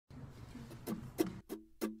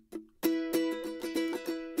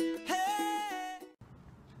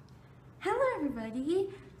everybody.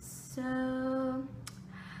 So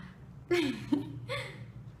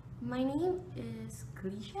my name is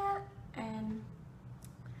Kalisha, and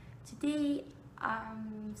today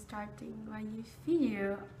I'm starting my new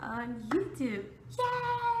video on YouTube.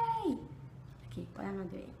 Yay! Okay, what am I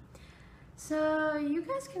doing? So you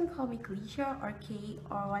guys can call me Kalisha or Kate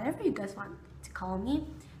or whatever you guys want to call me.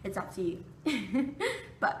 It's up to you.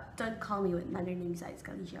 But don't call me with another name besides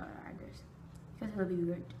Kalisha or others, because it'll be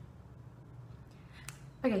weird.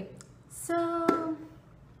 Okay, so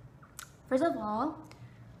first of all,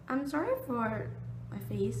 I'm sorry for my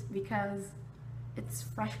face because it's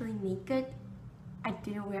freshly naked. I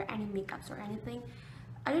didn't wear any makeups or anything.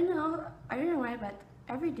 I don't know why, but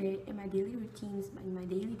every day in my daily routines, in my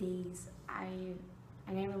daily days, I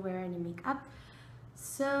never wear any makeup.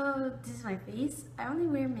 So this is my face. I only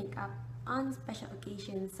wear makeup on special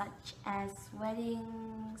occasions such as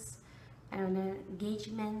weddings, I don't know,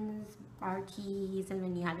 engagements, parties, and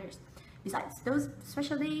many others. Besides those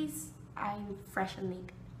special days, I'm fresh and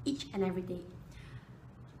naked each and every day.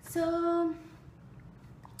 So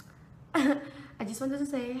I just wanted to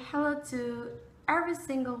say hello to every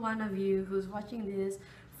single one of you who's watching this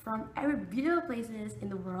from every beautiful places in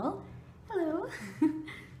the world. Hello.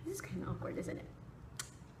 This is kind of awkward, isn't it?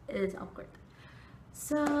 It is awkward.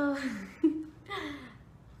 So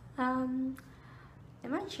in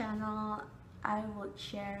my channel, I will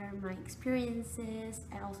share my experiences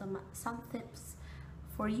and also some tips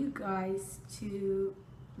for you guys to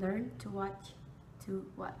learn, to watch, to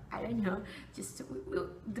what, I don't know.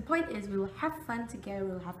 The point is, we will have fun together.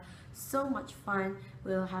 We'll have so much fun.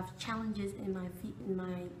 We'll have challenges in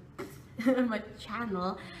my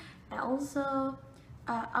channel, and also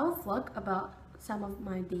I will vlog about some of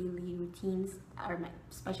my daily routines or my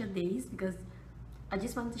special days, because I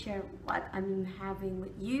just want to share what I'm having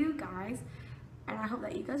with you guys, and I hope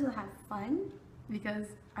that you guys will have fun, because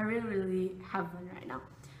I really have fun right now.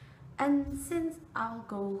 And since I'll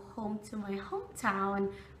go home to my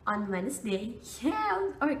hometown on Wednesday, yeah,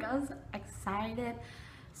 oh my god, I'm so excited.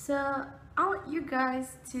 So I want you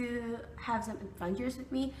guys to have some adventures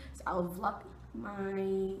with me. So I'll vlog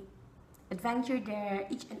my adventure there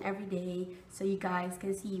each and every day, so you guys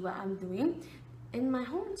can see what I'm doing. In my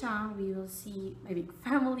hometown, we will see my big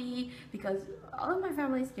family, because all of my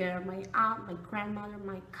family is there. My aunt, my grandmother,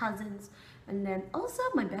 my cousins, and then also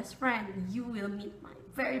my best friend. You will meet my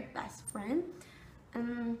very best friend.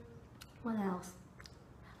 And what else?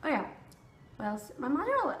 Oh yeah, well, my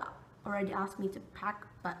mother already asked me to pack,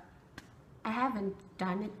 but I haven't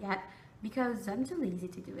done it yet because I'm too lazy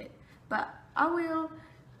to do it. But I'll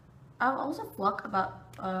also vlog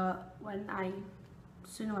about when I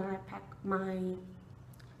pack my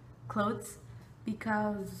clothes,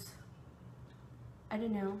 because I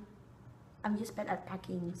don't know, I'm just bad at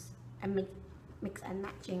packings and mix and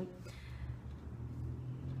matching.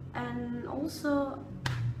 And also,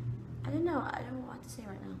 I don't know what to say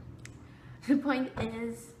right now. The point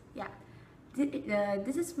is, yeah,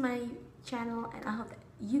 this is my channel, and I hope that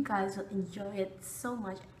you guys will enjoy it so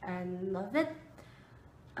much and love it.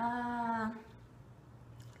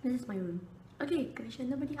 This is my room. Okay, Krisha,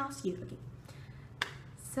 nobody asked you. Okay,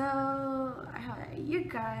 so I hope that you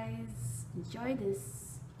guys enjoy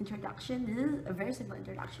this introduction. This is a very simple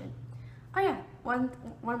introduction. Oh yeah, one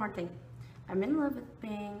more thing. I'm in love with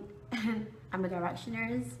Pink, and I'm a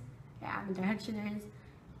Directioners. Yeah, I'm a Directioners,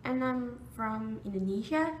 and I'm from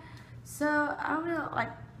Indonesia. So I will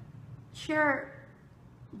share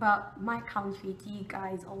about my country to you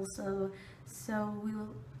guys also. So we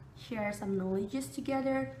will share some knowledges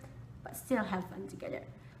together, but still have fun together,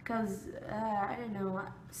 because I don't know,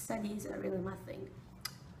 studies are really my thing.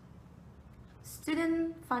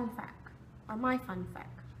 Student fun fact, or my fun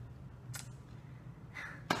fact.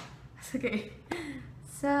 Okay,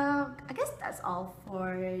 so I guess that's all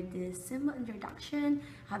for this simple introduction.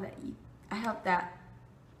 I hope that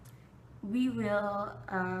we will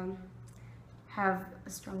have a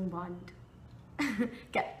strong bond,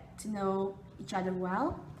 get to know each other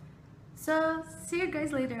well. So see you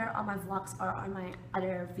guys later on my vlogs or on my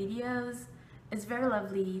other videos. It's very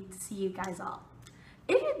lovely to see you guys all.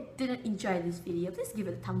 If you didn't enjoy this video, please give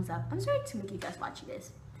it a thumbs up. I'm sorry to make you guys watch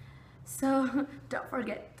this. So don't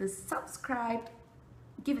forget to subscribe,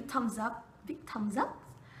 give it thumbs up, big thumbs up,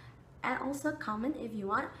 and also comment if you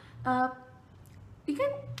want. You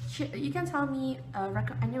can tell me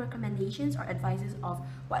any recommendations or advices of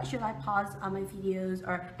what should I pause on my videos,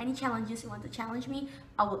 or any challenges you want to challenge me.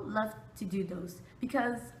 I would love to do those,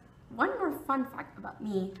 because one more fun fact about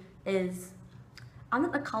me is I'm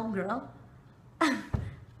not a calm girl.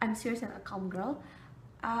 I'm seriously not a calm girl.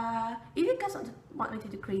 If you guys want me to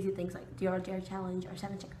do crazy things like the RDR challenge or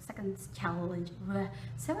 7 seconds challenge,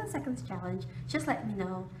 7 seconds challenge, just let me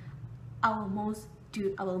know. I will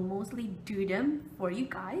mostly do them for you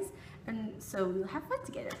guys, and so we'll have fun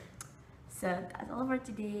together. So that's all for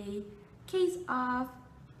today. Case off.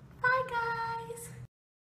 Bye guys.